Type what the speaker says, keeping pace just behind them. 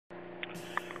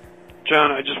John,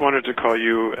 I just wanted to call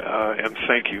you and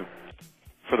thank you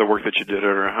for the work that you did at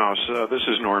our house. This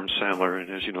is Norm Sandler, and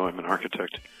as you know, I'm an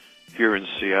architect here in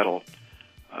Seattle.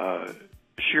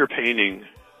 Shearer Painting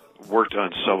worked on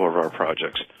several of our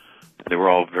projects. They were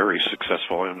all very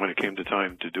successful, and when it came to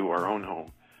time to do our own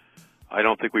home, I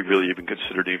don't think we really even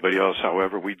considered anybody else.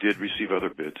 However, we did receive other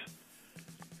bids,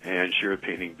 and Shearer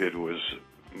Painting bid was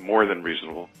more than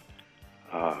reasonable.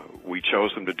 We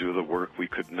chose them to do the work. We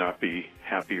could not be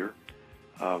happier.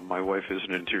 My wife is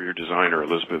an interior designer,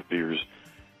 Elizabeth Beers,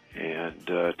 and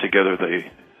together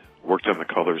they worked on the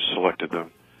colors, selected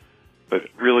them. But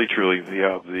really, truly,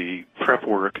 the prep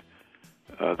work,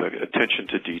 the attention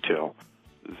to detail,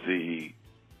 the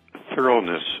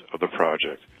thoroughness of the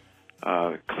project,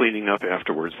 cleaning up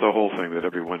afterwards, the whole thing that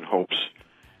everyone hopes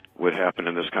would happen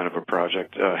in this kind of a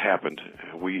project happened.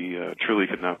 We truly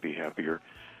could not be happier.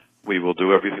 We will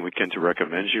do everything we can to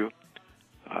recommend you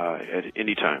at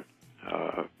any time.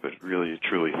 But really,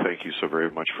 truly, thank you so very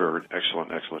much for an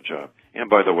excellent, excellent job. And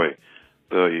by the way,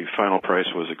 the final price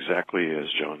was exactly as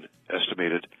John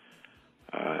estimated,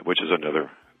 which is another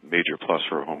major plus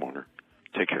for a homeowner.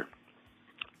 Take care.